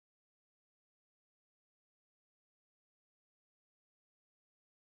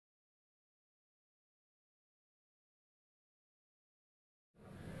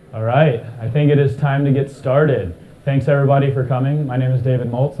All right, I think it is time to get started. Thanks everybody for coming. My name is David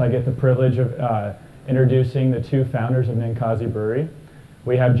Moltz. I get the privilege of introducing the two founders of Ninkasi Brewery.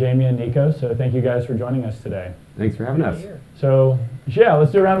 We have Jamie and Nico, so thank you guys for joining us today. Thanks for having us. So yeah,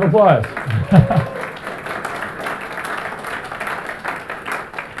 let's do a round of applause.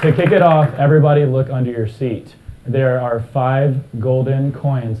 To kick it off, everybody look under your seat. There are 5 golden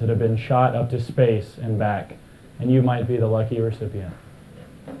coins that have been shot up to space and back, and you might be the lucky recipient.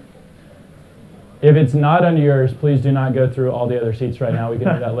 If it's not under yours, please do not go through all the other seats right now. We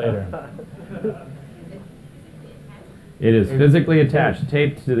can do that later. It is physically attached,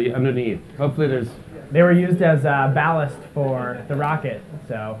 taped to the underneath. Hopefully there's... They were used as ballast for the rocket,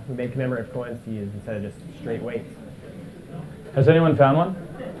 so we made commemorative coins to use instead of just straight weights. Has anyone found one?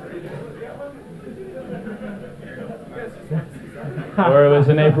 Or it was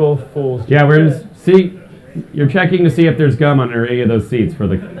an April Fool's joke? Yeah, we're just, see, you're checking to see if there's gum under any of those seats for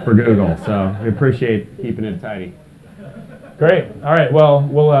Google, so we appreciate keeping it tidy. Great. All right. Well,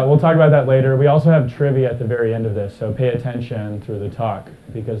 we'll talk about that later. We also have trivia at the very end of this, so pay attention through the talk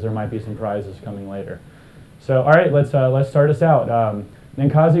because there might be some prizes coming later. So, all right, let's start us out.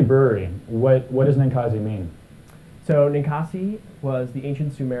 Ninkasi Brewery. What does Ninkasi mean? So Ninkasi was the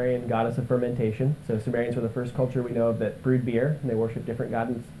ancient Sumerian goddess of fermentation. So Sumerians were the first culture we know of that brewed beer, and they worshipped different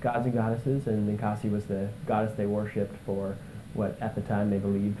gods and goddesses, and Ninkasi was the goddess they worshipped for what at the time they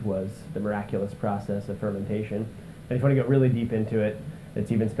believed was the miraculous process of fermentation. And if you want to go really deep into it,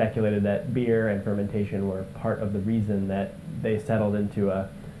 it's even speculated that beer and fermentation were part of the reason that they settled into a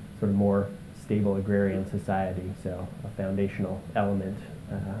sort of more stable agrarian society, so a foundational element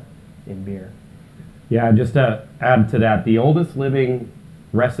in beer. Yeah, just to add to that, the oldest living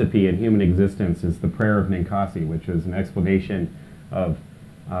recipe in human existence is the prayer of Ninkasi, which is an explanation of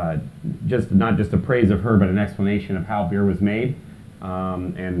not just a praise of her, but an explanation of how beer was made.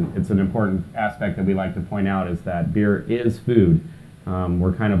 And it's an important aspect that we like to point out is that beer is food.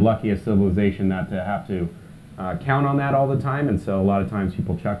 We're kind of lucky as civilization not to have to count on that all the time, and so a lot of times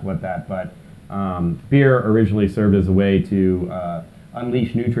people chuckle at that. But beer originally served as a way to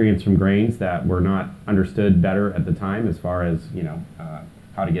unleash nutrients from grains that were not understood better at the time, as far as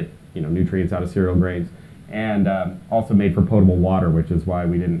how to get nutrients out of cereal grains, and also made for potable water, which is why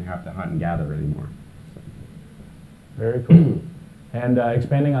we didn't have to hunt and gather anymore. So. Very cool. And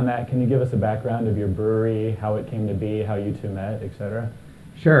expanding on that, can you give us a background of your brewery, how it came to be, how you two met, etc.?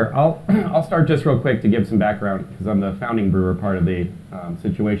 Sure. I'll start just real quick to give some background because I'm the founding brewer part of the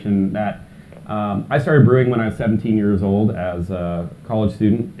situation. That I started brewing when I was 17 years old as a college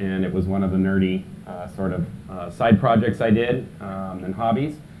student, and it was one of the nerdy sort of side projects I did and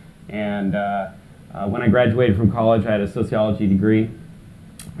hobbies. And when I graduated from college, I had a sociology degree,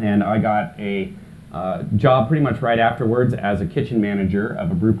 and I got a job pretty much right afterwards as a kitchen manager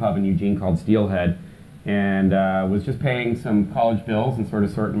of a brew pub in Eugene called Steelhead, and was just paying some college bills and sort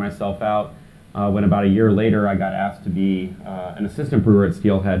of sorting myself out when about a year later I got asked to be an assistant brewer at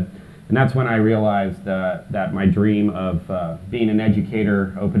Steelhead. And that's when I realized that my dream of being an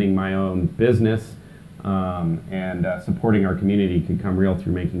educator, opening my own business, and supporting our community could come real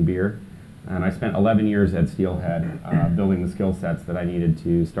through making beer. And I spent 11 years at Steelhead building the skill sets that I needed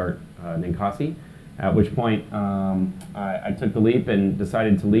to start Ninkasi. At which point I took the leap and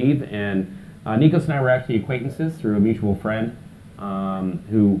decided to leave, and Nikos and I were actually acquaintances through a mutual friend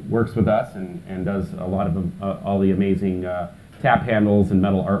who works with us and does a lot of all the amazing tap handles and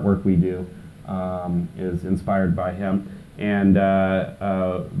metal artwork we do, is inspired by him. And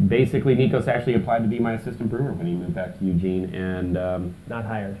basically Nikos actually applied to be my assistant brewer when he moved back to Eugene, and Not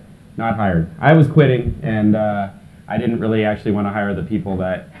hired. Not hired. I was quitting, and I didn't really actually want to hire the people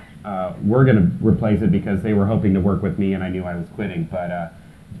that were going to replace it because they were hoping to work with me and I knew I was quitting. But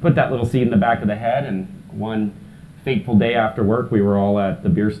put that little seed in the back of the head, and one fateful day after work we were all at the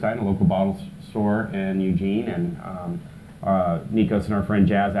Beer Stein, a local bottle store in Eugene, and Nikos and our friend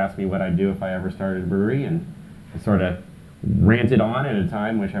Jazz asked me what I'd do if I ever started a brewery, and I sort of ranted on at a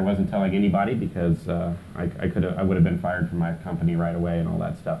time which I wasn't telling anybody because I would have been fired from my company right away and all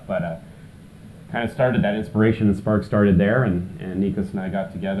that stuff. But kind of started that inspiration and spark started there, and Nikos and I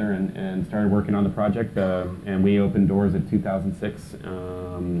got together and started working on the project, and we opened doors in 2006.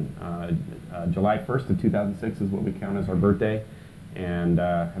 July 1st of 2006 is what we count as our birthday, and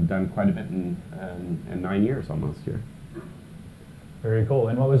have done quite a bit in 9 years almost here. Very cool.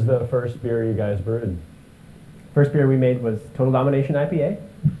 And what was the first beer you guys brewed? First beer we made was Total Domination IPA,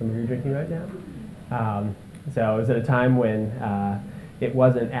 some of you are drinking right now. So it was at a time when it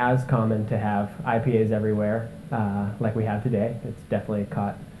wasn't as common to have IPAs everywhere like we have today. It's definitely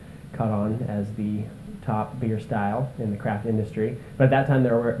caught caught on as the top beer style in the craft industry. But at that time,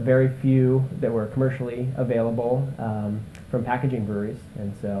 there were very few that were commercially available from packaging breweries,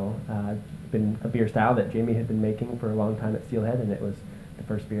 and so it's been a beer style that Jamie had been making for a long time at Steelhead, and it was the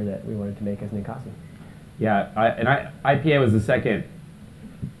first beer that we wanted to make as Ninkasi. Yeah, IPA was the second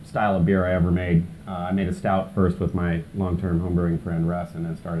style of beer I ever made. I made a stout first with my long-term homebrewing friend Russ, and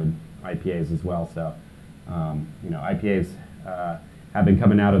then started IPAs as well. So, IPAs have been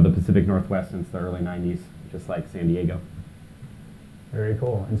coming out of the Pacific Northwest since the early 90s, just like San Diego. Very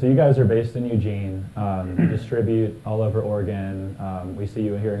cool. And so you guys are based in Eugene. You distribute all over Oregon. We see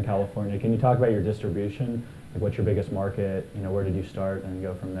you here in California. Can you talk about your distribution? Like, what's your biggest market? Where did you start, and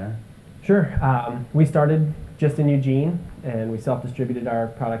go from there? Sure. We started just in Eugene, and we self-distributed our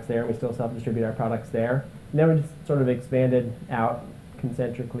products there. We still self-distribute our products there. And then we just sort of expanded out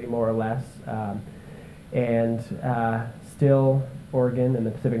concentrically, more or less. Still, Oregon and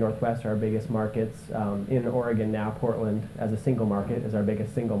the Pacific Northwest are our biggest markets. In Oregon now, Portland as a single market is our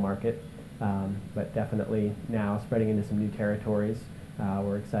biggest single market, but definitely now spreading into some new territories.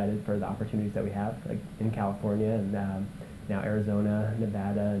 We're excited for the opportunities that we have, like in California and now Arizona,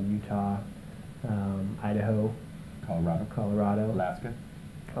 Nevada, and Utah, Idaho, Colorado,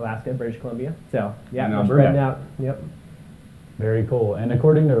 Alaska, British Columbia. So yeah, we're spreading out. Yep. Very cool. And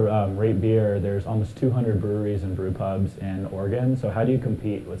according to Rate Beer, there's almost 200 breweries and brew pubs in Oregon. So how do you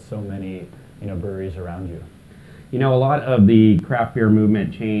compete with so many, breweries around you? A lot of the craft beer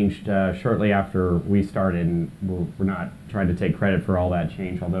movement changed shortly after we started, and we're not trying to take credit for all that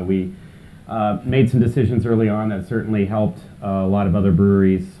change, although we made some decisions early on that certainly helped a lot of other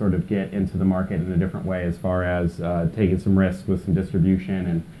breweries sort of get into the market in a different way, as far as taking some risks with some distribution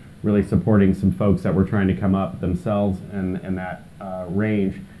and really supporting some folks that were trying to come up themselves in that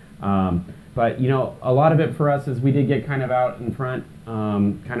range. But a lot of it for us is we did get kind of out in front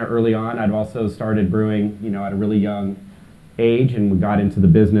kind of early on. I'd also started brewing at a really young age, and we got into the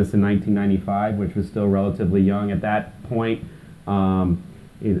business in 1995, which was still relatively young at that point.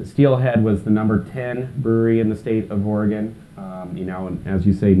 Steelhead was the number 10 brewery in the state of Oregon. And as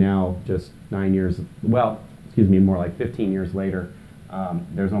you say now, just 9 years, more like 15 years later,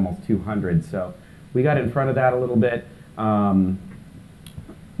 there's almost 200. So we got in front of that a little bit.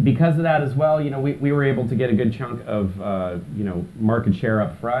 Because of that as well, we were able to get a good chunk of, market share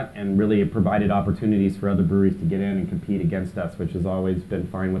up front, and really provided opportunities for other breweries to get in and compete against us, which has always been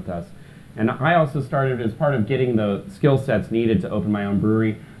fine with us. And I also started, as part of getting the skill sets needed to open my own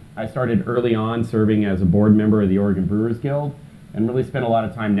brewery, I started early on serving as a board member of the Oregon Brewers Guild, and really spent a lot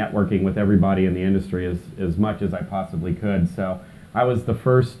of time networking with everybody in the industry as much as I possibly could. So I was the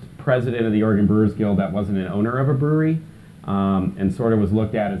first president of the Oregon Brewers Guild that wasn't an owner of a brewery, and sort of was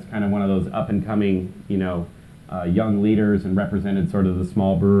looked at as kind of one of those up-and-coming, young leaders, and represented sort of the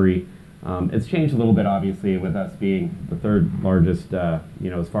small brewery. It's changed a little bit, obviously, with us being the third largest,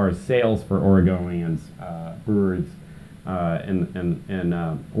 as far as sales for Oregonians, brewers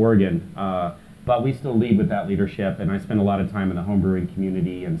in Oregon. But we still lead with that leadership, and I spend a lot of time in the home brewing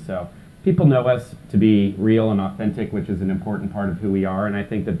community, and so people know us to be real and authentic, which is an important part of who we are, and I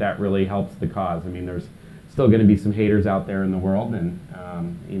think that really helps the cause. I mean, there's still going to be some haters out there in the world, and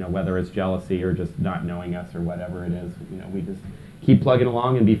whether it's jealousy or just not knowing us or whatever it is, we just keep plugging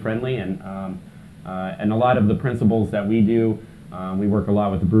along and be friendly, and a lot of the principles that we do, we work a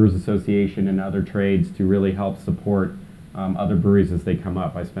lot with the Brewers Association and other trades to really help support other breweries as they come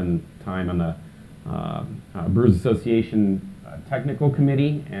up. I spend time on the Brewers Association technical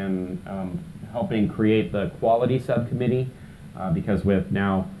committee, and helping create the quality subcommittee, because with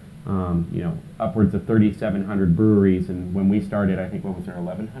now upwards of 3,700 breweries, and when we started, I think, what was there,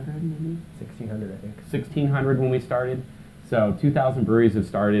 1,100 maybe? 1,600, I think. 1,600 when we started. So 2,000 breweries have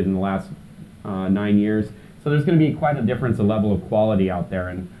started in the last 9 years. So there's going to be quite a difference, a level of quality out there.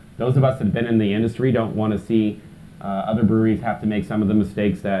 And those of us that have been in the industry don't want to see other breweries have to make some of the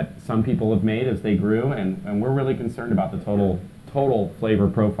mistakes that some people have made as they grew. And we're really concerned about the total flavor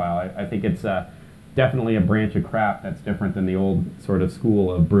profile. I think it's definitely a branch of craft that's different than the old sort of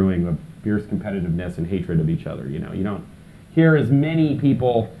school of brewing, of fierce competitiveness and hatred of each other. You don't hear as many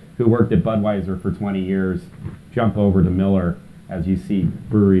people who worked at Budweiser for 20 years jump over to Miller as you see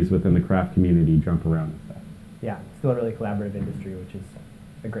breweries within the craft community jump around and stuff. Yeah, it's still a really collaborative industry, which is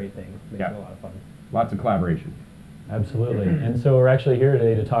a great thing. Makes it a lot of fun. Lots of collaboration. Absolutely. And so we're actually here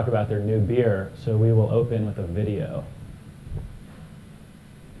today to talk about their new beer, so we will open with a video.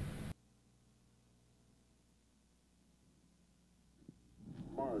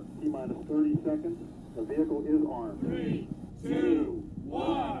 T-minus 30 seconds. The vehicle is armed. 3, 2,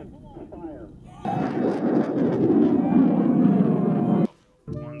 1, fire.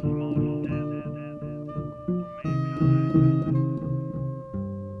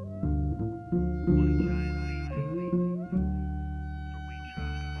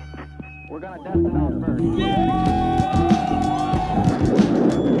 We're gonna test it out first.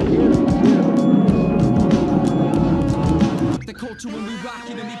 The culture when we rock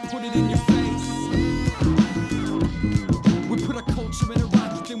it and we put it in your face. We put a culture in a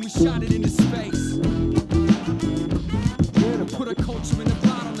rocket, then we shot it into space. We put a culture in a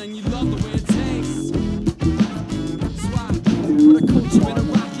bottle and you love the way it tastes. That's why we put a culture in a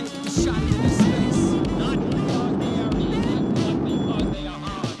rocket and shot it into space. Not because they are easy, but because they are hard.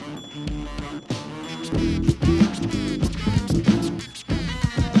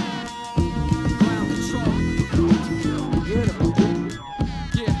 Ground control. Beautiful.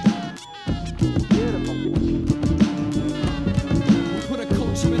 Yeah. Beautiful. We put a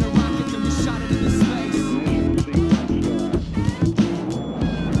culture in a rocket, then we shot it into space.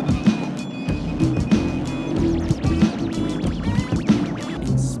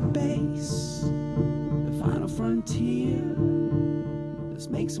 In space, the final frontier. Let's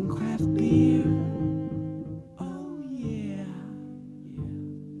make some craft beer. Oh yeah, yeah.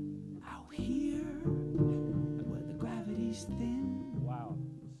 Out here, where the gravity's thin. Wow.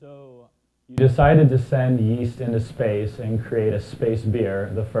 So you decided to send yeast into space and create a space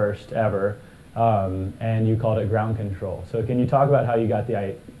beer, the first ever, and you called it ground control. So can you talk about how you got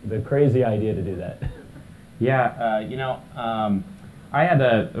the crazy idea to do that? Yeah, I had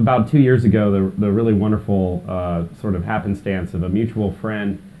about 2 years ago the really wonderful sort of happenstance of a mutual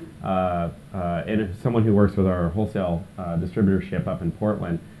friend and someone who works with our wholesale distributorship up in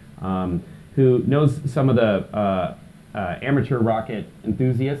Portland, who knows some of the amateur rocket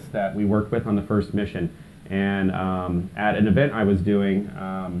enthusiasts that we worked with on the first mission. And at an event I was doing,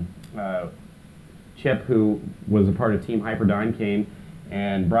 Chip, who was a part of Team Hyperdyne, came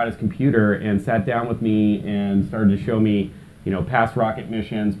and brought his computer and sat down with me and started to show me, you know, past rocket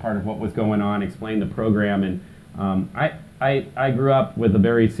missions, part of what was going on, explained the program. And I grew up with a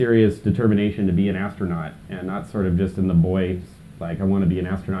very serious determination to be an astronaut, and not sort of just in the boys, like I want to be an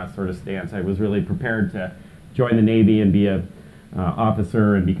astronaut sort of stance. I was really prepared to join the Navy and be a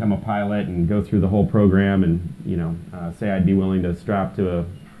officer and become a pilot and go through the whole program and, you know, say I'd be willing to strap to a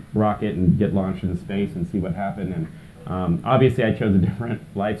rocket and get launched into space and see what happened. And obviously I chose a different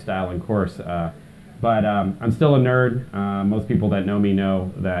lifestyle and course, but I'm still a nerd. Most people that know me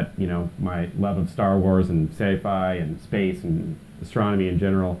know that, you know, my love of Star Wars and sci-fi and space and astronomy in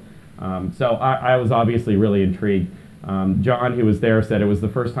general. So I was obviously really intrigued. John, who was there, said it was the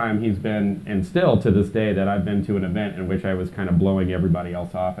first time he's been, and still to this day, that I've been to an event in which I was kind of blowing everybody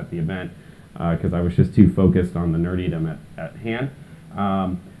else off at the event because I was just too focused on the nerdydom at hand.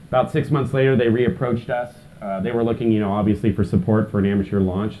 About 6 months later, they reapproached us. They were looking, you know, obviously for support for an amateur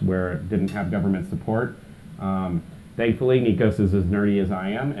launch where it didn't have government support. Thankfully, Nikos is as nerdy as I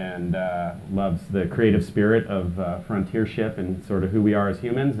am and loves the creative spirit of frontiership and sort of who we are as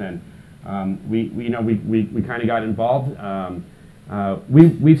humans. And we kind of got involved.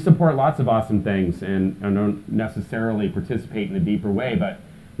 We support lots of awesome things and don't necessarily participate in a deeper way, but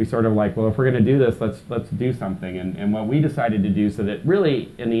we sort of like, well, if we're going to do this, let's do something. And what we decided to do so that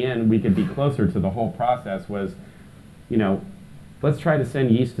really, in the end, we could be closer to the whole process was, you know, let's try to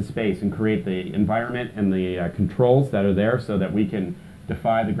send yeast to space and create the environment and the controls that are there so that we can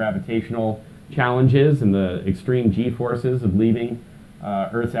defy the gravitational challenges and the extreme G-forces of leaving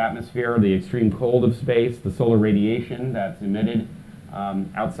Earth's atmosphere, the extreme cold of space, the solar radiation that's emitted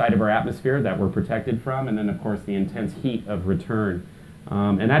outside of our atmosphere that we're protected from, and then of course the intense heat of return.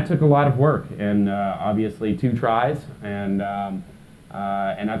 And that took a lot of work, and obviously 2 tries, and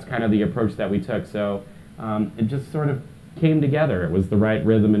that's kind of the approach that we took. So it just sort of came together. It was the right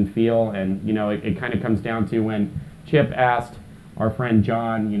rhythm and feel, and you know, it kind of comes down to when Chip asked our friend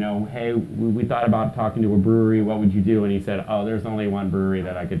John, you know, hey, we thought about talking to a brewery, what would you do? And he said, oh, there's only one brewery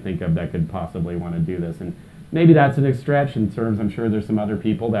that I could think of that could possibly want to do this. And maybe that's an stretch in terms, I'm sure there's some other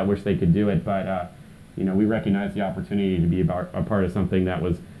people that wish they could do it, but you know, we recognize the opportunity to be a part of something that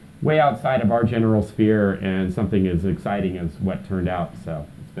was way outside of our general sphere and something as exciting as what turned out. So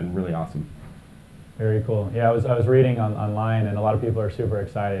it's been really awesome. Very cool. Yeah, I was reading online, and a lot of people are super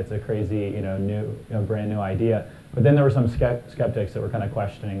excited. It's a crazy, brand new idea. But then there were some skeptics that were kind of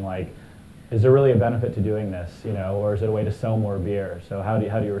questioning, like, is there really a benefit to doing this, or is it a way to sell more beer? So how do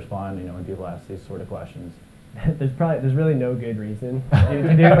you respond, when people ask these sort of questions? There's really no good reason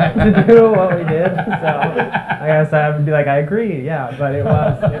to do what we did. So I guess I would be like, I agree, yeah. But it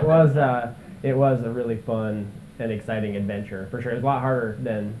was a really fun and exciting adventure for sure. It was a lot harder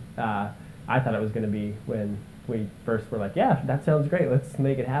than I thought it was going to be when we first were like, yeah, that sounds great, let's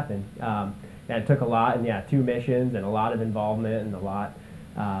make it happen. And it took a lot, and yeah, 2 missions and a lot of involvement and a lot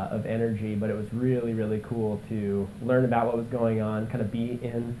of energy. But it was really, really cool to learn about what was going on, kind of be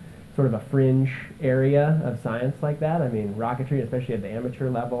in sort of a fringe area of science like that. I mean, rocketry, especially at the amateur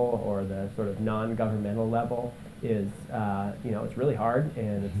level or the sort of non-governmental level, is, it's really hard,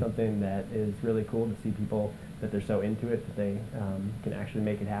 and it's something that is really cool to see people that they're so into it that they can actually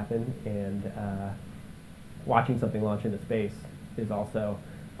make it happen. And watching something launch into space is also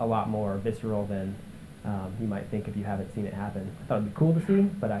a lot more visceral than you might think if you haven't seen it happen. I thought it'd be cool to see,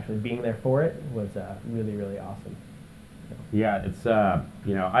 but actually being there for it was really, really awesome. Yeah, it's,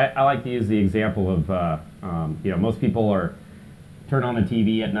 I like to use the example of, most people turn on the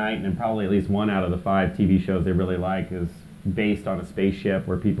TV at night, and then probably at least 1 out of the 5 TV shows they really like is based on a spaceship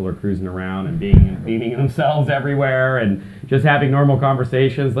where people are cruising around and beaming themselves everywhere and just having normal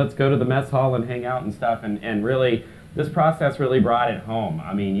conversations. Let's go to the mess hall and hang out and stuff. And really, this process really brought it home.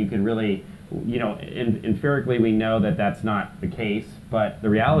 I mean, you could really, empirically we know that that's not the case, but the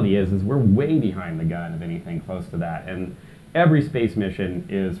reality is we're way behind the gun of anything close to that. And every space mission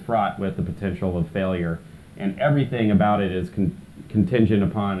is fraught with the potential of failure, and everything about it is contingent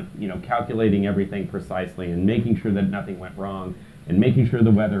upon, calculating everything precisely and making sure that nothing went wrong, and making sure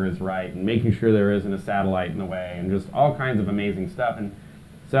the weather is right, and making sure there isn't a satellite in the way, and just all kinds of amazing stuff. And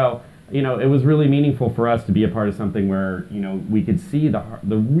so, it was really meaningful for us to be a part of something where, we could see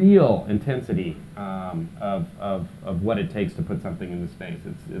the real intensity of what it takes to put something into space.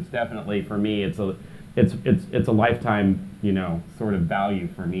 It's definitely, for me, it's a lifetime, sort of value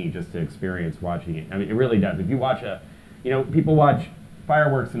for me just to experience watching it. I mean, it really does. If you watch people watch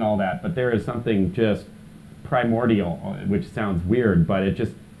fireworks and all that, but there is something just primordial, which sounds weird, but it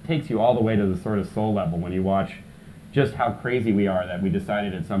just takes you all the way to the sort of soul level when you watch just how crazy we are that we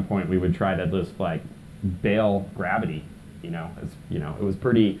decided at some point we would try to just like bail gravity. It was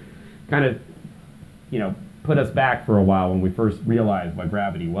pretty kind of, put us back for a while when we first realized what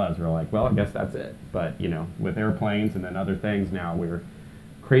gravity was. We were like, well, I guess that's it. But, with airplanes and then other things now, we're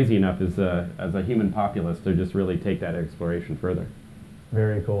crazy enough as a human populace to just really take that exploration further.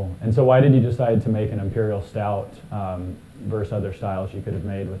 Very cool. And so why did you decide to make an imperial stout versus other styles you could have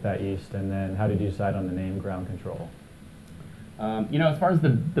made with that yeast? And then how did you decide on the name Ground Control? As far as the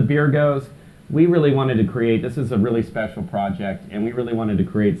beer goes, we really wanted to create, this is a really special project, and we really wanted to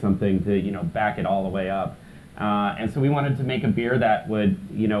create something to, back it all the way up. And so we wanted to make a beer that would,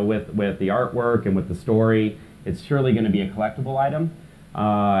 with the artwork and with the story, it's surely going to be a collectible item.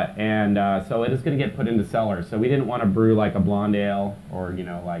 So it is going to get put into cellars. So we didn't want to brew like a blonde ale or,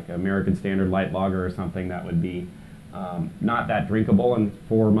 like American Standard Light Lager or something that would be not that drinkable in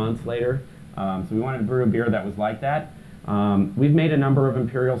 4 months later. So we wanted to brew a beer that was like that. We've made a number of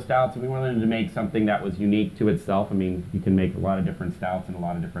imperial stouts, and we wanted to make something that was unique to itself. I mean, you can make a lot of different stouts and a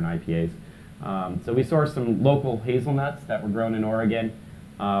lot of different IPAs. So we sourced some local hazelnuts that were grown in Oregon.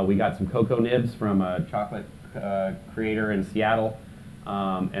 We got some cocoa nibs from a chocolate creator in Seattle,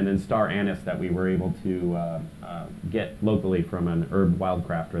 and then star anise that we were able to get locally from an herb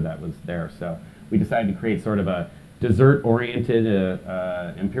wildcrafter that was there. So we decided to create sort of a dessert-oriented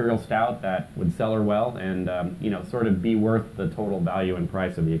imperial stout that would cellar well and sort of be worth the total value and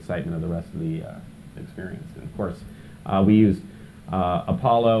price of the excitement of the rest of the experience. And of course, we used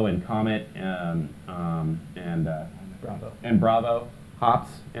Apollo and Comet and Bravo hops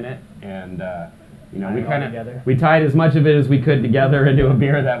in it, and we tied as much of it as we could together into a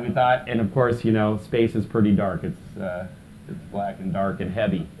beer that we thought. And of course, space is pretty dark. It's black and dark and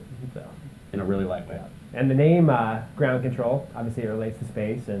heavy in a really light way. And the name Ground Control, obviously it relates to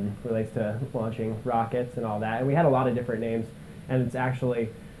space and relates to launching rockets and all that. And we had a lot of different names, and it's actually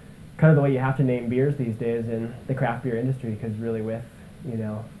kind of the way you have to name beers these days in the craft beer industry, because really with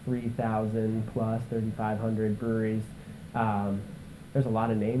 3,000 plus 3,500 breweries, there's a lot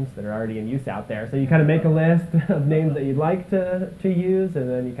of names that are already in use out there. So you kind of make a list of names that you'd like to use, and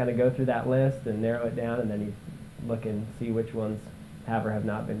then you kind of go through that list and narrow it down, and then you look and see which ones have or have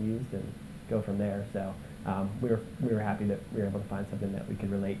not been used and go from there. So we were happy that we were able to find something that we could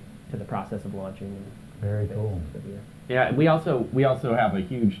relate to the process of launching. And very cool. Yeah, we also have a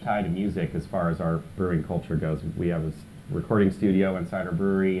huge tie to music as far as our brewing culture goes. We have a recording studio inside our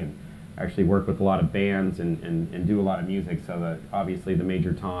brewery, and actually work with a lot of bands and do a lot of music. So that obviously the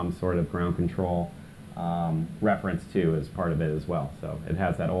Major Tom sort of Ground Control reference too is part of it as well. So it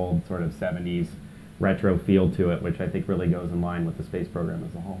has that old sort of 70s retro feel to it, which I think really goes in line with the space program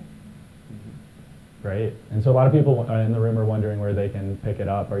as a whole. Great. And so a lot of people in the room are wondering where they can pick it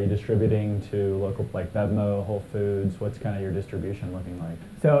up. Are you distributing to local, like Bevmo, Whole Foods? What's kind of your distribution looking like?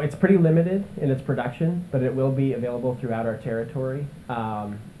 So it's pretty limited in its production, but it will be available throughout our territory.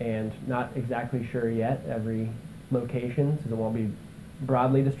 And not exactly sure yet every location, so it won't be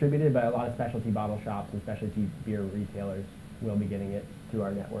broadly distributed, but a lot of specialty bottle shops and specialty beer retailers will be getting it through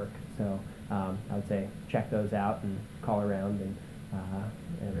our network. So I would say check those out and call around and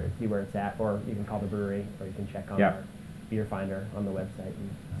see where it's at, or you can call the brewery, or you can check on our beer finder on the website and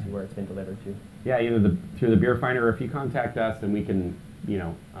see where it's been delivered to. Yeah, either through the beer finder, or if you contact us, then we can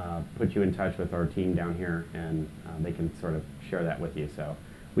put you in touch with our team down here, and they can sort of share that with you. So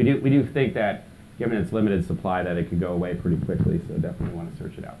we do think that, given its limited supply, that it could go away pretty quickly. So definitely want to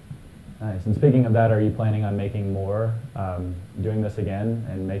search it out. Nice. And speaking of that, are you planning on making more, doing this again,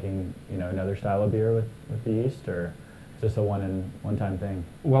 and making another style of beer with the yeast, or is this a one-time thing?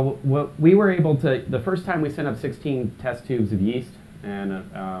 Well, we were able to. The first time we sent up 16 test tubes of yeast, and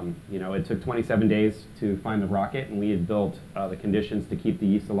it took 27 days to find the rocket, and we had built the conditions to keep the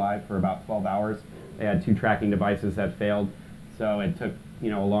yeast alive for about 12 hours. They had 2 tracking devices that failed, so it took a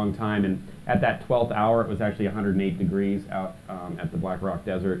long time. And at that 12th hour, it was actually 108 degrees out at the Black Rock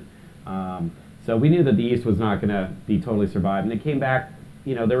Desert. So we knew that the yeast was not going to be totally survived, and it came back.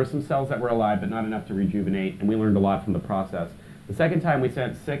 There were some cells that were alive, but not enough to rejuvenate, and we learned a lot from the process. The second time we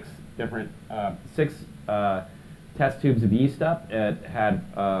sent 6 test tubes of yeast up. It had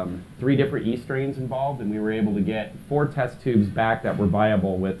 3 different yeast strains involved, and we were able to get 4 test tubes back that were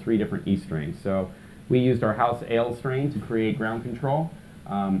viable with 3 different yeast strains. So we used our house ale strain to create ground control.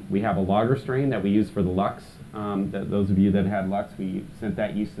 We have a lager strain that we use for the Lux. Those of you that had Lux, we sent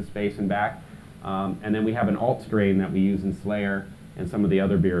that yeast to space and back. And then we have an alt strain that we use in Slayer and some of the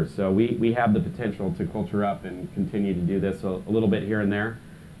other beers. So we have the potential to culture up and continue to do this a little bit here and there.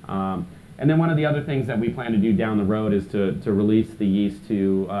 And then one of the other things that we plan to do down the road is to release the yeast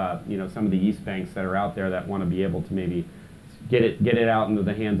to some of the yeast banks that are out there that want to be able to maybe get it out into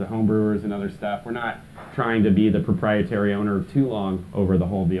the hands of homebrewers and other stuff. We're not trying to be the proprietary owner too long over the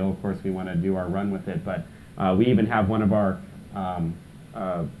whole deal. Of course, we want to do our run with it, but we even have one of our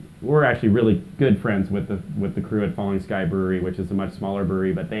we're actually really good friends with the crew at Falling Sky Brewery, which is a much smaller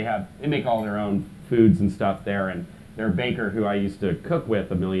brewery, but they make all their own foods and stuff there, and their baker, who I used to cook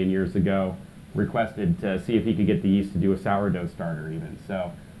with a million years ago, requested to see if he could get the yeast to do a sourdough starter even.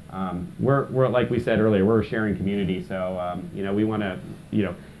 So we're like we said earlier, we're a sharing community. So we want to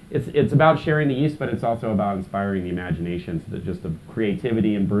it's about sharing the yeast, but it's also about inspiring the imagination, so that just the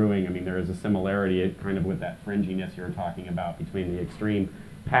creativity in brewing. I mean, there is a similarity kind of with that fringiness you were talking about between the extreme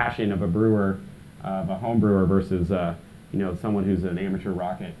passion of a brewer, of a home brewer, versus someone who's an amateur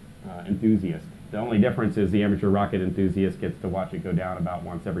rocket enthusiast. The only difference is the amateur rocket enthusiast gets to watch it go down about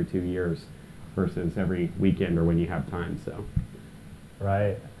once every 2 years versus every weekend or when you have time. So,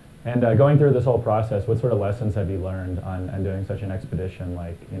 right. And going through this whole process, what sort of lessons have you learned on doing such an expedition?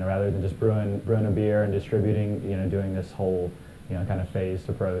 Like, rather than just brewing a beer and distributing, doing this whole, kind of phased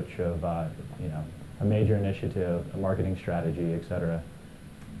approach of, a major initiative, a marketing strategy, etc.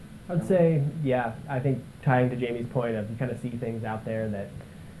 I'd say, yeah, I think tying to Jamie's point of you kind of see things out there that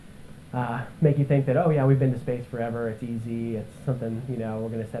make you think that, oh yeah, we've been to space forever, it's easy, it's something, we're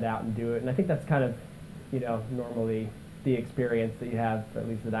going to set out and do it. And I think that's kind of, normally the experience that you have, at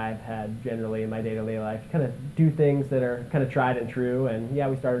least that I've had generally in my day-to-day life. You kind of do things that are kind of tried and true, and yeah,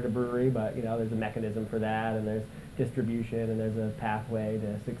 we started a brewery, but there's a mechanism for that, and there's distribution, and there's a pathway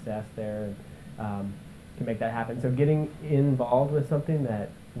to success there, and to make that happen. So getting involved with something that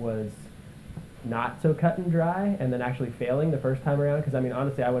was not so cut and dry, and then actually failing the first time around, because I mean,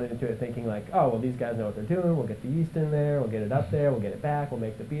 honestly, I went into it thinking like, oh, well, these guys know what they're doing, we'll get the yeast in there, we'll get it up there, we'll get it back, we'll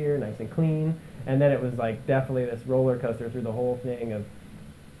make the beer nice and clean. And then it was like definitely this roller coaster through the whole thing of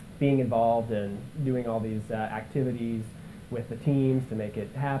being involved and doing all these activities with the teams to make it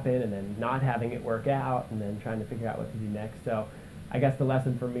happen, and then not having it work out, and then trying to figure out what to do next. So I guess the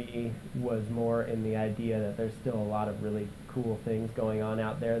lesson for me was more in the idea that there's still a lot of really cool things going on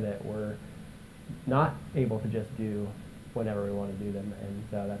out there that we're not able to just do whenever we want to do them. And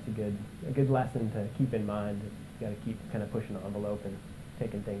so that's a good lesson to keep in mind. You got to keep kind of pushing the envelope and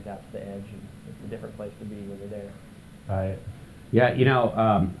taking things out to the edge, and it's a different place to be when you're there. Right.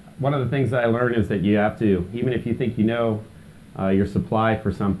 Yeah, one of the things that I learned is that you have to, even if you think your supply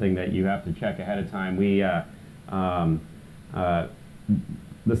for something, that you have to check ahead of time.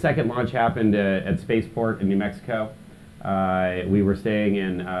 The second launch happened at Spaceport in New Mexico. We were staying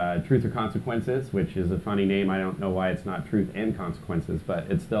in Truth or Consequences, which is a funny name. I don't know why it's not Truth and Consequences, but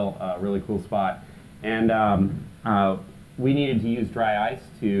it's still a really cool spot. And we needed to use dry ice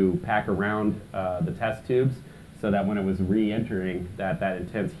to pack around the test tubes, so that when it was re-entering, that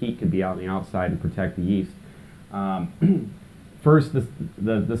intense heat could be out on the outside and protect the yeast. First,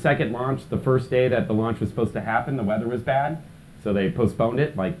 the second launch, the first day that the launch was supposed to happen, the weather was bad, so they postponed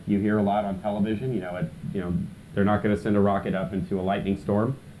it. Like you hear a lot on television, they're not going to send a rocket up into a lightning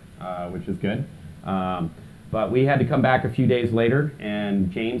storm, which is good. But we had to come back a few days later,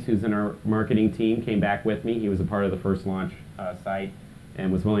 and James, who's in our marketing team, came back with me. He was a part of the first launch site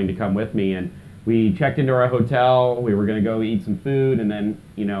and was willing to come with me. And we checked into our hotel. We were going to go eat some food and then,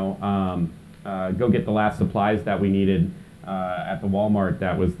 go get the last supplies that we needed at the Walmart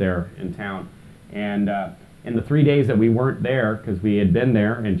that was there in town. And in the 3 days that we weren't there, because we had been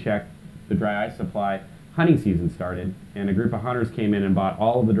there and checked the dry ice supply, hunting season started, and a group of hunters came in and bought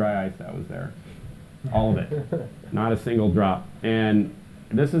all of the dry ice that was there. All of it. Not a single drop. And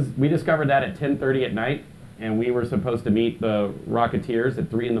we discovered that at 10:30 at night, and we were supposed to meet the Rocketeers at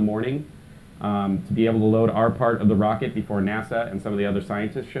 3 in the morning to be able to load our part of the rocket before NASA and some of the other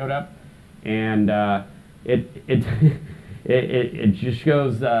scientists showed up. And it just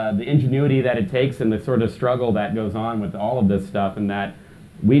shows the ingenuity that it takes and the sort of struggle that goes on with all of this stuff, and that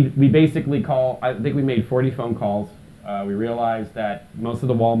we basically I think we made 40 phone calls. We realized that most of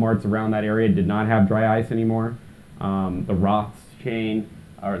the Walmarts around that area did not have dry ice anymore. The Roth's chain,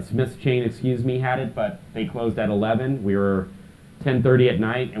 or Smith's chain, excuse me, had it, but they closed at 11. We were 10:30 at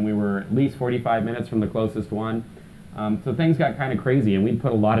night, and we were at least 45 minutes from the closest one. So things got kind of crazy, and we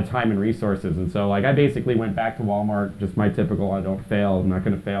put a lot of time and resources. And so, I basically went back to Walmart, just my typical, I don't fail, I'm not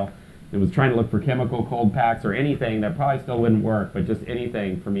going to fail. It was trying to look for chemical cold packs or anything that probably still wouldn't work, but just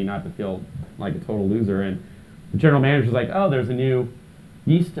anything for me not to feel like a total loser. And the general manager was like, "Oh, there's a new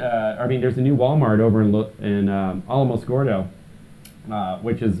there's a new Walmart over in Alamos Gordo,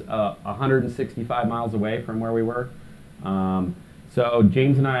 which is 165 miles away from where we were." So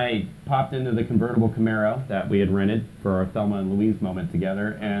James and I popped into the convertible Camaro that we had rented for our Thelma and Louise moment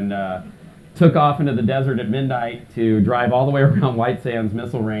together, and took off into the desert at midnight to drive all the way around White Sands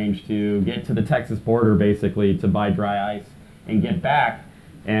Missile Range to get to the Texas border, basically, to buy dry ice and get back.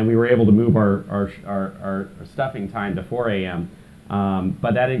 And we were able to move our stuffing time to 4 a.m.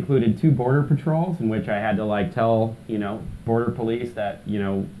 But that included 2 border patrols in which I had to tell border police that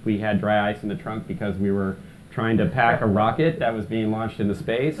we had dry ice in the trunk because we were trying to pack a rocket that was being launched into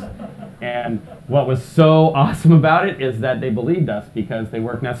space. And what was so awesome about it is that they believed us because they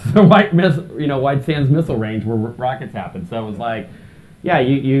worked next to the White Sands Missile Range where rockets happen. So it was like, yeah,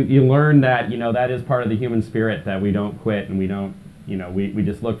 you learn that that is part of the human spirit, that we don't quit and we don't we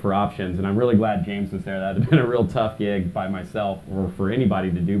just look for options. And I'm really glad James was there. That would have been a real tough gig by myself or for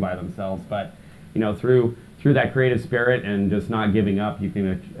anybody to do by themselves. But through that creative spirit and just not giving up, you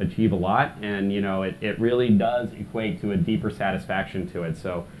can achieve a lot. And it really does equate to a deeper satisfaction to it.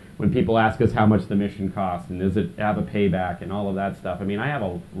 So when people ask us how much the mission costs and does it have a payback and all of that stuff, I mean, I have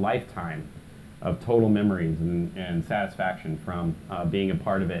a lifetime of total memories and satisfaction from being a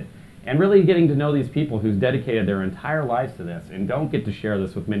part of it. And really getting to know these people who's dedicated their entire lives to this and don't get to share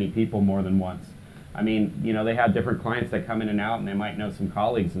this with many people more than once. I mean, they have different clients that come in and out, and they might know some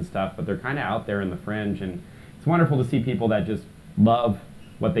colleagues and stuff, but they're kind of out there in the fringe. And it's wonderful to see people that just love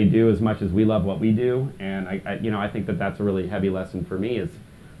what they do as much as we love what we do. And I think that that's a really heavy lesson for me, is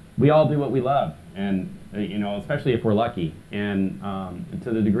we all do what we love, and especially if we're lucky. And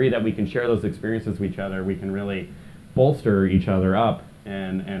to the degree that we can share those experiences with each other, we can really bolster each other up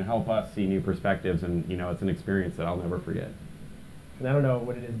and help us see new perspectives. And it's an experience that I'll never forget. And I don't know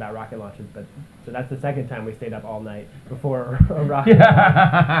what it is about rocket launches, but so that's the second time we stayed up all night before a rocket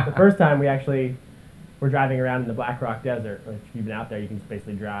launch. The first time we actually were driving around in the Black Rock Desert. If you've been out there, you can just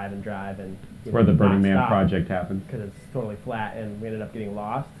basically drive and it's where the Burning Man project happened. Because it's totally flat, and we ended up getting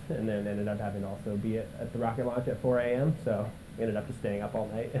lost, and then ended up having to also be at the rocket launch at 4 a.m. So we ended up just staying up all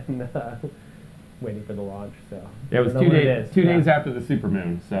night and waiting for the launch. So yeah, it was 2 days after the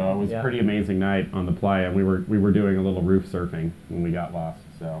supermoon, so it was a pretty amazing night on the playa. And we were doing a little roof surfing when we got lost,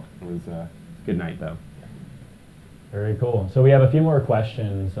 so it was a good night though. Very cool. So we have a few more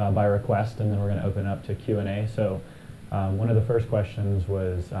questions by request, and then we're going to open up to Q&A. So one of the first questions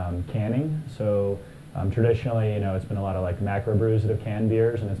was canning. So traditionally, it's been a lot of macro brews that have canned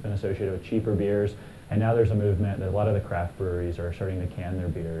beers, and it's been associated with cheaper beers. And now there's a movement that a lot of the craft breweries are starting to can their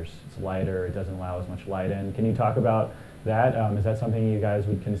beers. It's lighter, it doesn't allow as much light in. Can you talk about that? Is that something you guys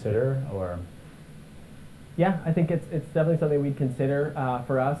would consider, or? Yeah, I think it's definitely something we'd consider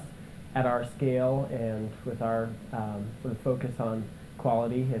for us at our scale and with our sort of focus on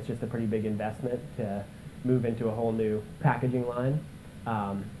quality. It's just a pretty big investment to move into a whole new packaging line.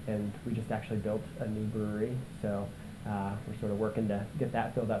 And we just actually built a new brewery, so we're sort of working to get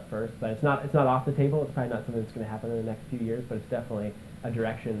that filled up first. But it's not off the table. It's probably not something that's going to happen in the next few years, but it's definitely a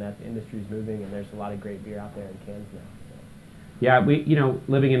direction that the industry is moving, and there's a lot of great beer out there in cans now. So. Yeah, we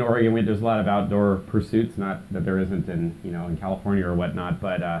living in Oregon, there's a lot of outdoor pursuits. Not that there isn't in California or whatnot,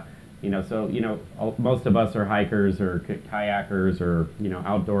 but most of us are hikers or kayakers or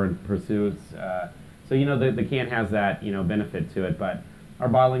outdoor pursuits. So the can has that benefit to it, but our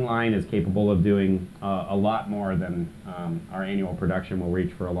bottling line is capable of doing a lot more than our annual production will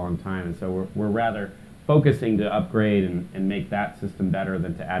reach for a long time, and so we're rather focusing to upgrade and make that system better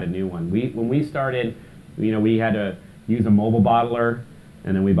than to add a new one. When we started, we had to use a mobile bottler,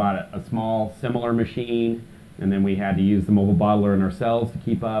 and then we bought a small similar machine, and then we had to use the mobile bottler in ourselves to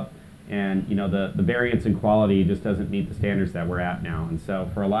keep up. And the variance in quality just doesn't meet the standards that we're at now. And so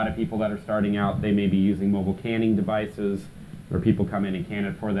for a lot of people that are starting out, they may be using mobile canning devices, where people come in and can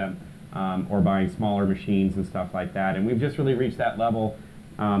it for them, or buying smaller machines and stuff like that. And we've just really reached that level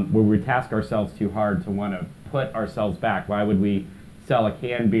where we task ourselves too hard to want to put ourselves back. Why would we sell a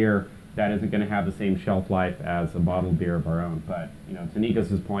canned beer that isn't going to have the same shelf life as a bottled beer of our own? But to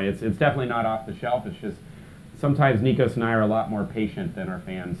Nikos' point, it's definitely not off the shelf. It's just sometimes Nikos and I are a lot more patient than our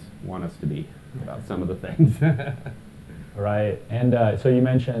fans want us to be about some of the things. Right, and so you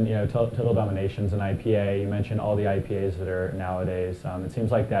mentioned Total Domination's an IPA. You mentioned all the IPAs that are nowadays. It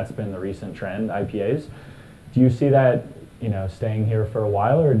seems like that's been the recent trend, IPAs. Do you see that staying here for a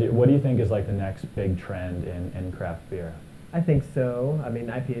while, or what do you think is like the next big trend in craft beer? I think so. I mean,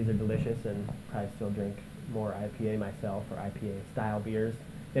 IPAs are delicious, and probably still drink more IPA myself, or IPA style beers,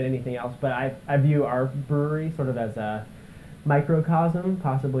 than anything else. But I view our brewery sort of as a microcosm,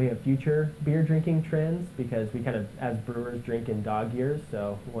 possibly of future beer drinking trends, because we kind of, as brewers, drink in dog years.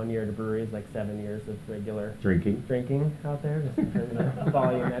 So 1 year at a brewery is like 7 years of regular drinking out there, just in terms of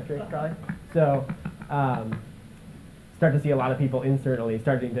volumetric, probably. So start to see a lot of people internally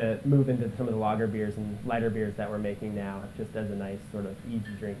starting to move into some of the lager beers and lighter beers that we're making now, just as a nice sort of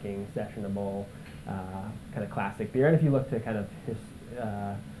easy drinking, sessionable, kind of classic beer. And if you look to kind of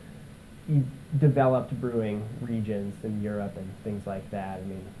developed brewing regions in Europe and things like that, I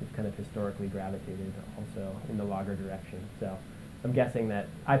mean, it's kind of historically gravitated also in the lager direction. So I'm guessing that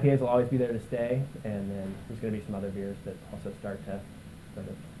IPAs will always be there to stay, and then there's going to be some other beers that also start to sort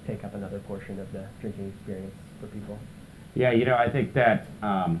of take up another portion of the drinking experience for people. Yeah, I think that,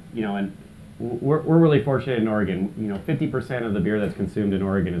 and we're really fortunate in Oregon. 50% of the beer that's consumed in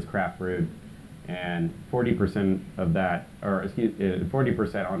Oregon is craft brewed, and 40% of that,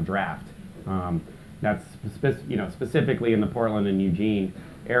 40% on draft. That's specifically in the Portland and Eugene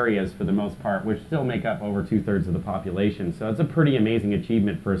areas for the most part, which still make up over 2/3 of the population. So it's a pretty amazing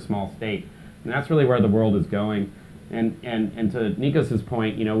achievement for a small state, and that's really where the world is going. And to Nikos'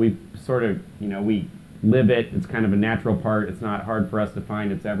 point, we sort of we live it. It's kind of a natural part. It's not hard for us to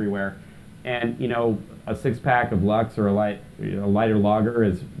find. It's everywhere. And a 6-pack of Lux or a lighter lager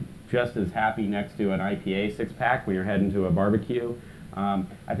is just as happy next to an IPA 6-pack when you're heading to a barbecue.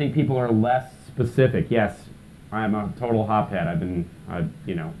 I think people are less specific. Yes, I'm a total hophead. I've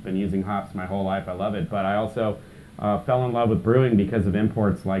been using hops my whole life. I love it. But I also fell in love with brewing because of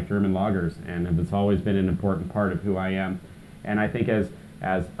imports like German lagers, and it's always been an important part of who I am. And I think as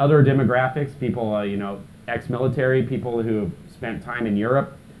other demographics, people, ex-military, people who have spent time in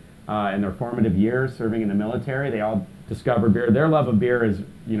Europe in their formative years serving in the military, they all discover beer. Their love of beer is,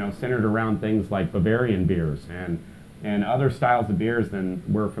 centered around things like Bavarian beers and other styles of beers than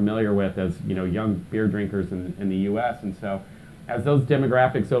we're familiar with as, young beer drinkers in the U.S. And so as those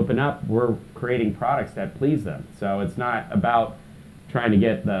demographics open up, we're creating products that please them. So it's not about trying to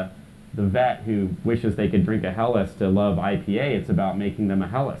get the vet who wishes they could drink a Helles to love IPA. It's about making them a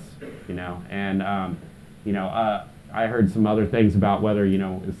Helles, And, I heard some other things about whether,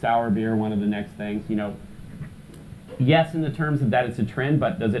 is sour beer one of the next things? Yes, in the terms of that it's a trend,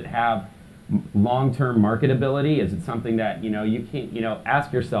 but does it have long-term marketability? Is it something that, you can't,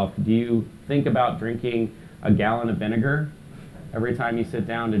 ask yourself, do you think about drinking a gallon of vinegar every time you sit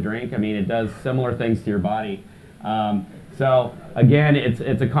down to drink? I mean, it does similar things to your body. So again,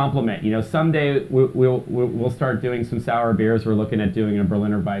 it's a compliment. Someday we'll start doing some sour beers. We're looking at doing a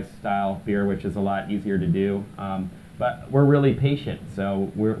Berliner Weiss style beer, which is a lot easier to do. But we're really patient,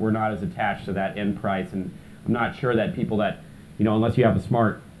 so we're not as attached to that end price. And I'm not sure that people that, unless you have a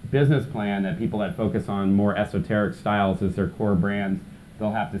smart business plan, that people that focus on more esoteric styles as their core brands,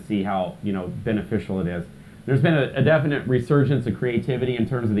 they'll have to see how beneficial it is. There's been a definite resurgence of creativity in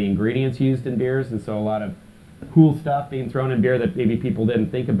terms of the ingredients used in beers, and so a lot of cool stuff being thrown in beer that maybe people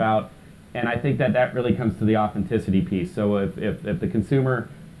didn't think about. And I think that really comes to the authenticity piece. So if the consumer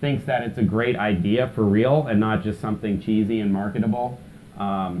thinks that it's a great idea for real and not just something cheesy and marketable,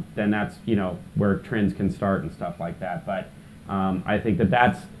 then that's where trends can start and stuff like that. But I think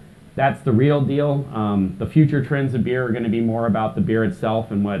that's the real deal. The future trends of beer are going to be more about the beer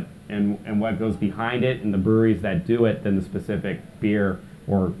itself and what goes behind it and the breweries that do it than the specific beer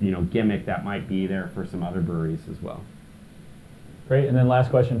or gimmick that might be there for some other breweries as well. Great. And then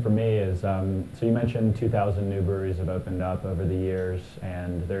last question for me is, so you mentioned 2,000 new breweries have opened up over the years,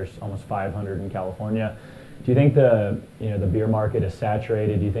 and there's almost 500 in California. Do you think the beer market is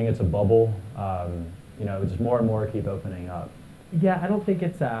saturated? Do you think it's a bubble? Just more and more keep opening up. Yeah, I don't think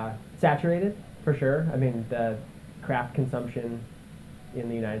it's saturated for sure. I mean, the craft consumption in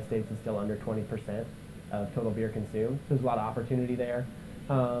the United States is still under 20% of total beer consumed. So there's a lot of opportunity there.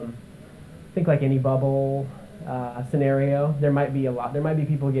 I think like any bubble scenario, there might be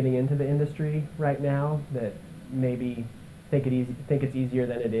people getting into the industry right now that maybe think it's easier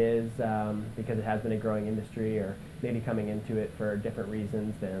than it is because it has been a growing industry, or maybe coming into it for different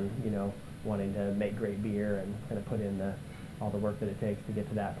reasons than wanting to make great beer and kind of put in all the work that it takes to get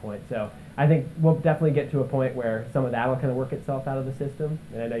to that point. So I think we'll definitely get to a point where some of that will kind of work itself out of the system.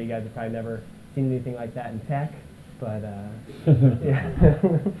 And I know you guys have probably never seen anything like that in tech, but yeah.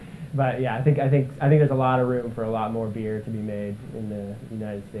 But yeah, I think there's a lot of room for a lot more beer to be made in the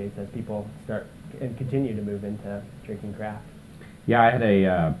United States as people start and continue to move into drinking craft. Yeah, I had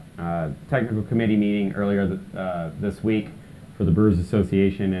a technical committee meeting earlier this week for the Brewers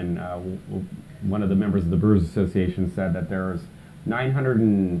Association, and one of the members of the Brewers Association said that there's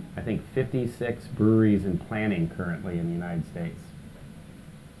 956 breweries in planning currently in the United States.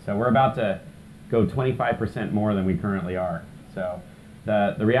 So we're about to go 25% more than we currently are. So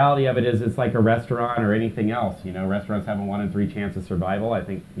the reality of it is, it's like a restaurant or anything else. Restaurants have a 1 in 3 chance of survival. I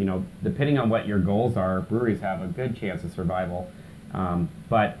think, depending on what your goals are, breweries have a good chance of survival.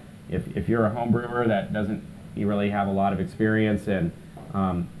 But if you're a home brewer that doesn't really have a lot of experience in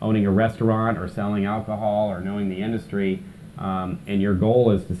owning a restaurant or selling alcohol or knowing the industry, and your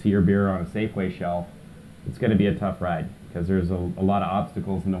goal is to see your beer on a Safeway shelf, it's going to be a tough ride, because there's a lot of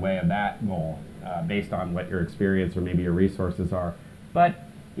obstacles in the way of that goal based on what your experience or maybe your resources are. But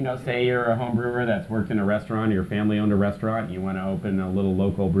say you're a home brewer that's worked in a restaurant, or your family owned a restaurant, and you want to open a little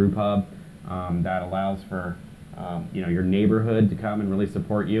local brew pub that allows for your neighborhood to come and really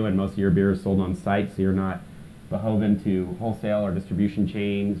support you, and most of your beer is sold on site, so you're not beholden to wholesale or distribution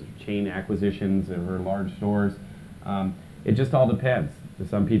chain acquisitions or large stores. It just all depends.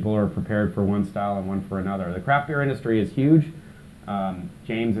 Some people are prepared for one style and one for another. The craft beer industry is huge.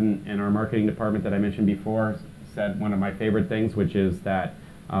 James in our marketing department that I mentioned before said one of my favorite things, which is that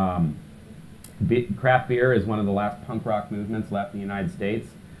craft beer is one of the last punk rock movements left in the United States.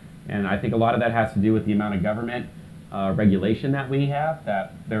 And I think a lot of that has to do with the amount of government regulation that we have,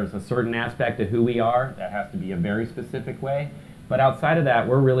 that there's a certain aspect of who we are that has to be a very specific way. But outside of that,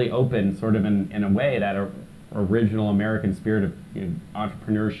 we're really open sort of in a way that original American spirit of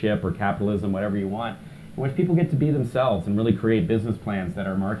entrepreneurship or capitalism, whatever you want, in which people get to be themselves and really create business plans that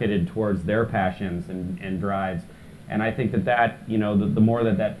are marketed towards their passions and drives. And I think that the more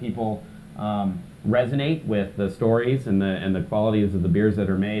that people resonate with the stories and the qualities of the beers that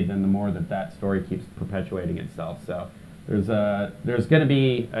are made, then the more that story keeps perpetuating itself. So there's going to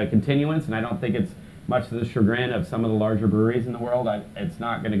be a continuance, and I don't think it's much to the chagrin of some of the larger breweries in the world. It's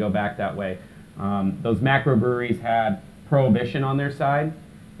not going to go back that way. Those macro breweries had prohibition on their side,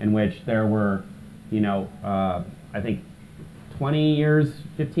 in which there were, I think 20 years,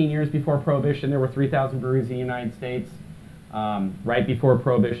 15 years before prohibition, there were 3,000 breweries in the United States. Right before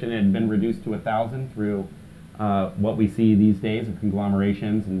prohibition, it had been reduced to 1,000 through what we see these days of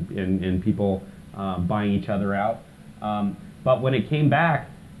conglomerations and people buying each other out. But when it came back,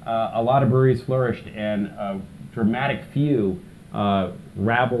 a lot of breweries flourished, and a dramatic few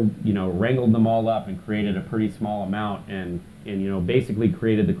wrangled them all up and created a pretty small amount, and basically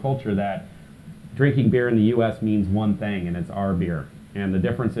created the culture that drinking beer in the U.S. means one thing, and it's our beer. And the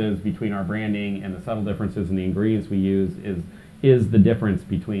differences between our branding and the subtle differences in the ingredients we use is the difference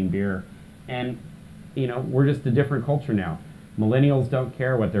between beer. And we're just a different culture now. Millennials don't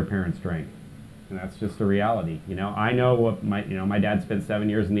care what their parents drank, and that's just the reality. I know what my dad spent 7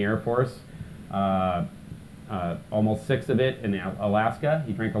 years in the Air Force. Almost 6 of it in Alaska.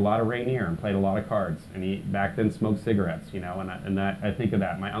 He drank a lot of Rainier and played a lot of cards, and he back then smoked cigarettes, and I think of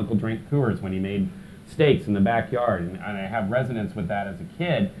that. My uncle drank Coors when he made steaks in the backyard, and I have resonance with that as a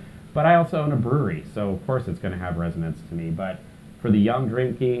kid. But I also own a brewery, so of course it's going to have resonance to me. But for the young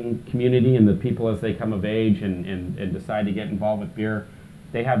drinking community and the people as they come of age and decide to get involved with beer,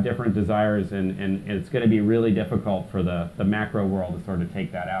 they have different desires, and it's going to be really difficult for the macro world to sort of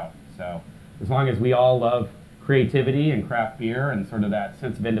take that out. So as long as we all love creativity and craft beer and sort of that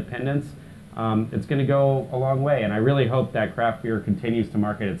sense of independence, it's going to go a long way. And I really hope that craft beer continues to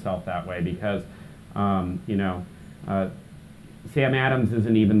market itself that way, because Sam Adams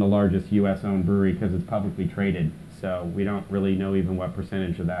isn't even the largest U.S.-owned brewery because it's publicly traded. So we don't really know even what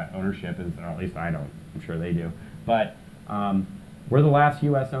percentage of that ownership is, or at least I don't. I'm sure they do. But we're the last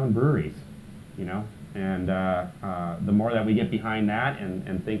U.S.-owned breweries, you know, and the more that we get behind that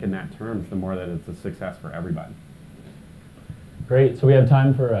and think in that terms, the more that it's a success for everybody. Great. So we have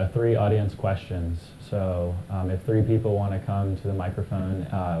time for 3 audience questions. So if 3 people want to come to the microphone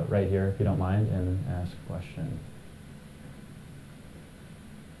right here, if you don't mind, and ask a question.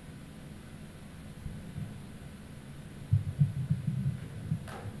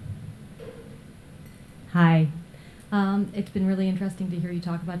 Hi. It's been really interesting to hear you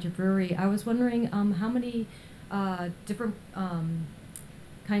talk about your brewery. I was wondering how many different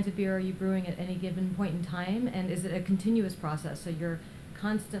kinds of beer are you brewing at any given point in time, and is it a continuous process? So you're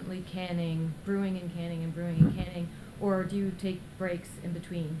constantly canning, brewing and canning and brewing and canning, or do you take breaks in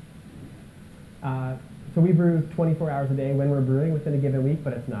between? So we brew 24 hours a day when we're brewing within a given week,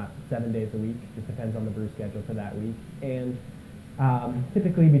 but it's not 7 days a week. Just depends on the brew schedule for that week. And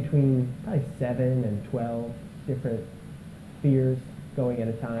typically between probably 7 and 12 different beers going at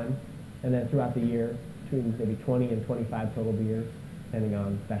a time. And then throughout the year, between maybe 20 and 25 total beers, depending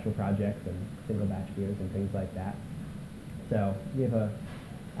on special projects and single batch beers and things like that. So we have a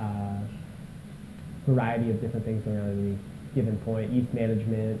variety of different things going on at any given point. Yeast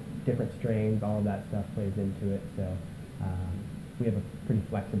management, different strains, all of that stuff plays into it. So we have a pretty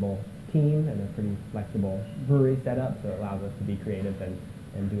flexible team and a pretty flexible brewery setup, so it allows us to be creative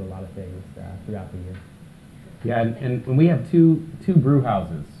and do a lot of things throughout the year. Yeah, and we have two brew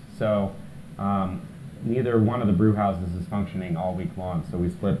houses, so neither one of the brew houses is functioning all week long. So we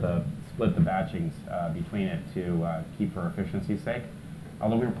split the batchings between it to keep for efficiency's sake.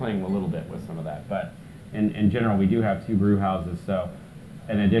 Although we were playing a little bit with some of that, but in general we do have 2 brew houses. So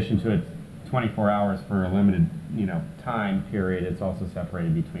in addition to it 24 hours for a limited time period, it's also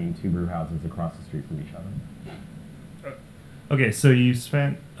separated between 2 brew houses across the street from each other. Okay, so you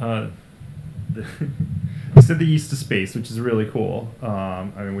spent you sent the yeast to space, which is really cool. I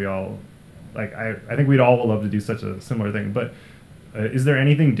mean, we all I think we'd all love to do such a similar thing, but is there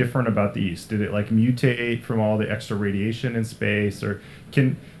anything different about the yeast? Did it like mutate from all the extra radiation in space, or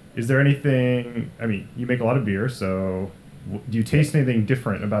is there anything? I mean, you make a lot of beer, so do you taste anything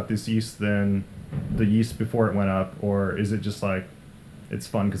different about this yeast than the yeast before it went up, or is it just like it's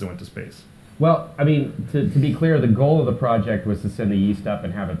fun because it went to space? Well, I mean, to be clear, the goal of the project was to send the yeast up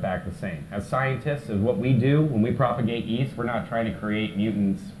and have it back the same. As scientists, is what we do when we propagate yeast, we're not trying to create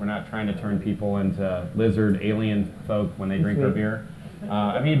mutants. We're not trying to turn people into lizard, alien folk when they drink our beer.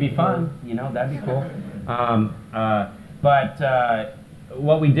 I mean, it'd be fun, that'd be cool. But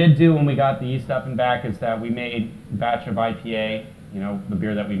what we did do when we got the yeast up and back is that we made a batch of IPA, the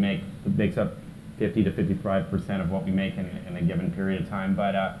beer that we make makes up 50 to 55% of what we make in a given period of time.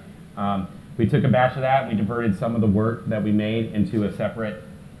 But we took a batch of that and we diverted some of the wort that we made into a separate,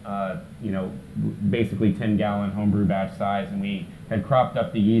 basically 10-gallon homebrew batch size, and we had cropped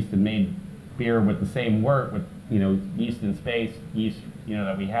up the yeast and made beer with the same wort with yeast in space, yeast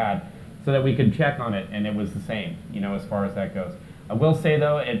that we had, so that we could check on it, and it was the same, as far as that goes. I will say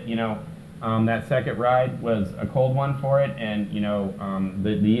though, that second ride was a cold one for it, and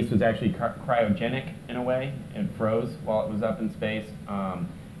the yeast was actually cryogenic in a way. It froze while it was up in space,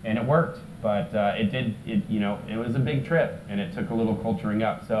 and it worked. But it was a big trip, and it took a little culturing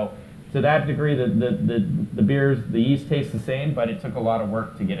up. So to that degree, the beers, the yeast tastes the same, but it took a lot of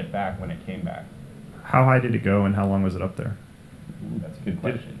work to get it back when it came back. How high did it go, and how long was it up there? Ooh, that's a good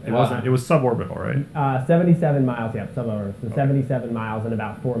question. It wasn't. It was suborbital, right? 77 miles, yeah, suborbital. So 77 miles in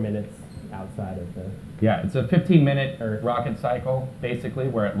about 4 minutes outside of the... Yeah, it's a 15-minute rocket cycle, basically,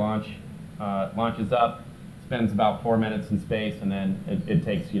 where it launches up, spends about 4 minutes in space, and then it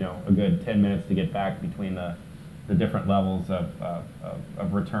takes a good 10 minutes to get back between the different levels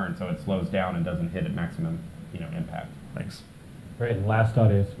of return, so it slows down and doesn't hit at maximum impact. Thanks. Great. And last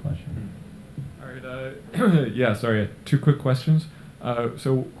audience question. All right. Yeah. Sorry. 2 quick questions.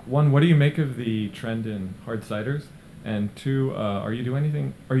 So one, what do you make of the trend in hard ciders? And 2, are you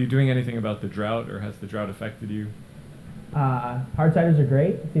doing anything about the drought, or has the drought affected you? Hard ciders are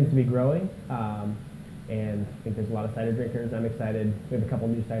great. It seems to be growing. And I think there's a lot of cider drinkers. I'm excited. We have a couple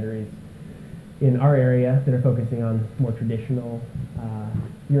new cideries in our area that are focusing on more traditional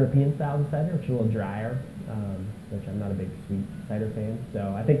European styles of cider, which are a little drier, which I'm not a big sweet cider fan.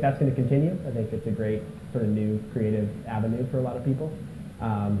 So I think that's going to continue. I think it's a great sort of new creative avenue for a lot of people.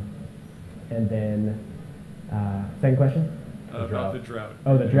 And then, second question? About the drought.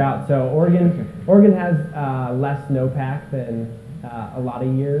 Oh, the drought. So Oregon has less snowpack than a lot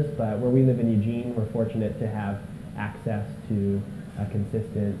of years, but where we live in Eugene, we're fortunate to have access to a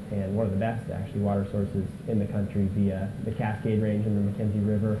consistent and one of the best, actually, water sources in the country via the Cascade Range and the McKenzie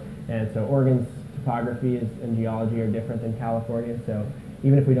River. And so Oregon's topography and geology are different than California, so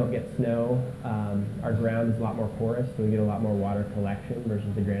even if we don't get snow, our ground is a lot more porous, so we get a lot more water collection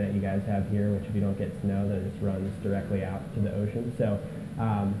versus the granite you guys have here, which if you don't get snow, then it just runs directly out to the ocean. So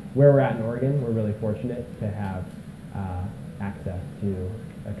where we're at in Oregon, we're really fortunate to have access to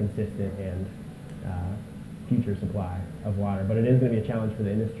a consistent and future supply of water. But it is going to be a challenge for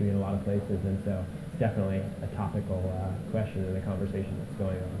the industry in a lot of places, and so it's definitely a topical question in the conversation that's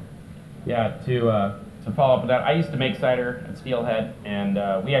going on. Yeah, to follow up with that, I used to make cider at Steelhead, and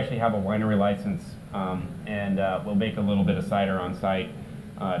we actually have a winery license, and we'll make a little bit of cider on site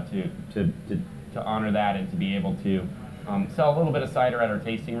to honor that and to be able to sell a little bit of cider at our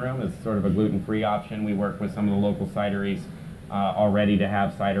tasting room as sort of a gluten-free option. We work with some of the local cideries already to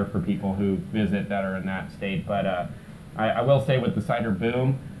have cider for people who visit that are in that state. But I will say with the cider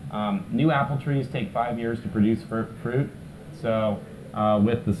boom, new apple trees take 5 years to produce fruit, so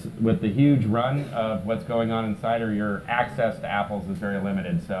with the huge run of what's going on in cider, your access to apples is very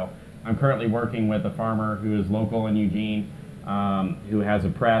limited. So I'm currently working with a farmer who is local in Eugene, who has a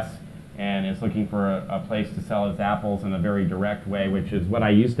press and is looking for a place to sell his apples in a very direct way, which is what I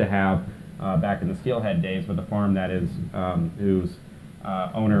used to have back in the Steelhead days with a farm that is whose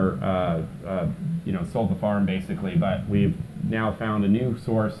owner sold the farm basically. But we've now found a new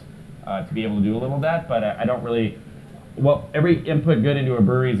source to be able to do a little of that, but I don't really. Well, every input good into a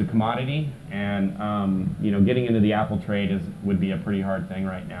brewery is a commodity, and getting into the apple trade would be a pretty hard thing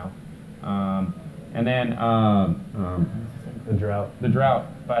right now. And then the drought. The drought.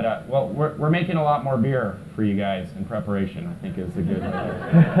 But well, we're making a lot more beer for you guys in preparation, I think is a good way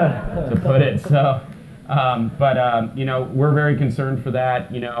to put it. So, we're very concerned for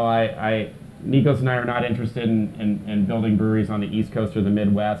that. Nikos and I are not interested in building breweries on the East Coast or the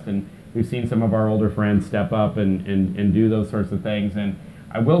Midwest, and we've seen some of our older friends step up and do those sorts of things. And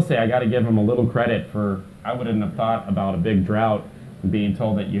I will say I got to give them a little credit for, I wouldn't have thought about a big drought and being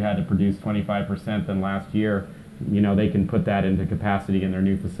told that you had to produce 25% than last year. They can put that into capacity in their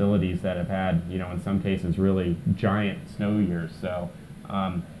new facilities that have had, in some cases really giant snow years. So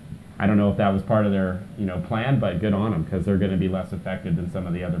I don't know if that was part of their, plan, but good on them because they're going to be less affected than some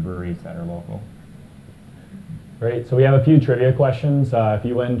of the other breweries that are local. Great. So we have a few trivia questions. If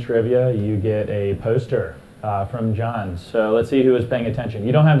you win trivia, you get a poster from John. So let's see who is paying attention.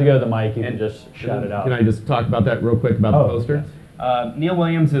 You don't have to go to the mic. You can just shout it out. Can I just talk about that real quick about the poster? Yes. Neil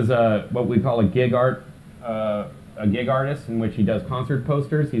Williams is what we call a gig artist in which he does concert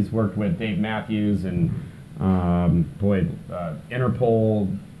posters. He's worked with Dave Matthews and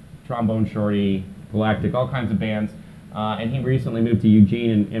Interpol, Trombone Shorty, Galactic, all kinds of bands. And he recently moved to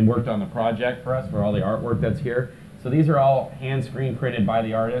Eugene and worked on the project for us for all the artwork that's here. So these are all hand screen printed by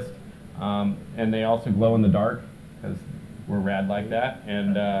the artist, and they also glow in the dark because we're rad like that.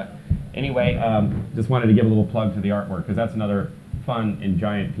 And anyway, just wanted to give a little plug to the artwork because that's another fun and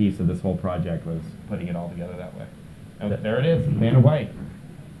giant piece of this whole project was putting it all together that way. And there it is, Vanna White.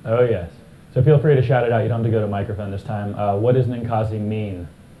 Oh yes. So feel free to shout it out. You don't have to go to microphone this time. What does Ninkasi mean?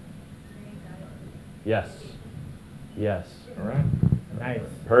 Yes. Yes. All right. Nice.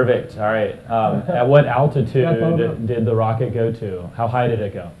 Perfect. All right. At what altitude did the rocket go to? How high did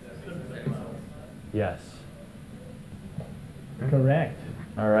it go? Yes. Correct.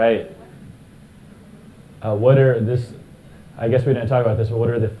 All right. What are this? I guess we didn't talk about this, but what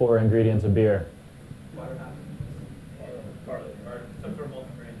are the 4 ingredients of beer?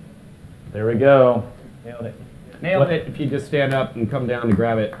 There we go. Nailed it. Nailed it. If you just stand up and come down to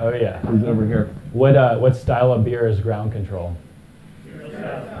grab it. Oh yeah. Who's over here? What style of beer is ground control?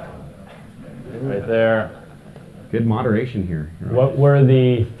 Right there. Good moderation here. What were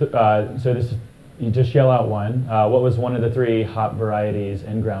the so this you just yell out one. What was one of the 3 hop varieties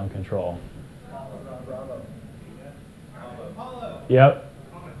in ground control? Yep.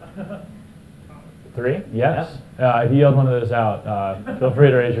 3? Yes. If you yelled one of those out, feel free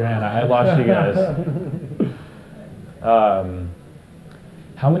to raise your hand. I lost you guys.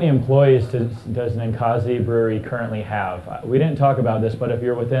 How many employees does Ninkasi Brewery currently have? We didn't talk about this, but if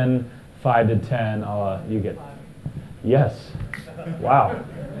you're within 5 to 10, you get. Yes. Wow.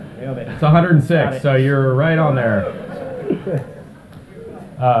 It's 106, so you're right on there.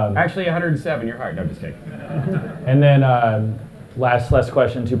 Actually, 107. You're hard. No, just kidding. And then last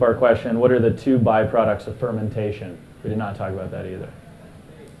question, 2-part question. What are the 2 byproducts of fermentation? We did not talk about that either.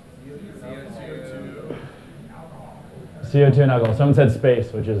 CO2 and alcohol. Someone said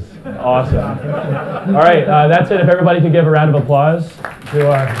space, which is awesome. All right, that's it. If everybody could give a round of applause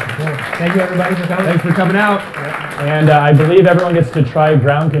to our... Thank you, everybody, for coming. Thanks for coming out. And I believe everyone gets to try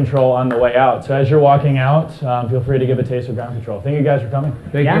ground control on the way out. So as you're walking out, feel free to give a taste of ground control. Thank you guys for coming.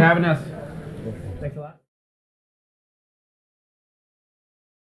 Thank you for having us. Thanks a lot.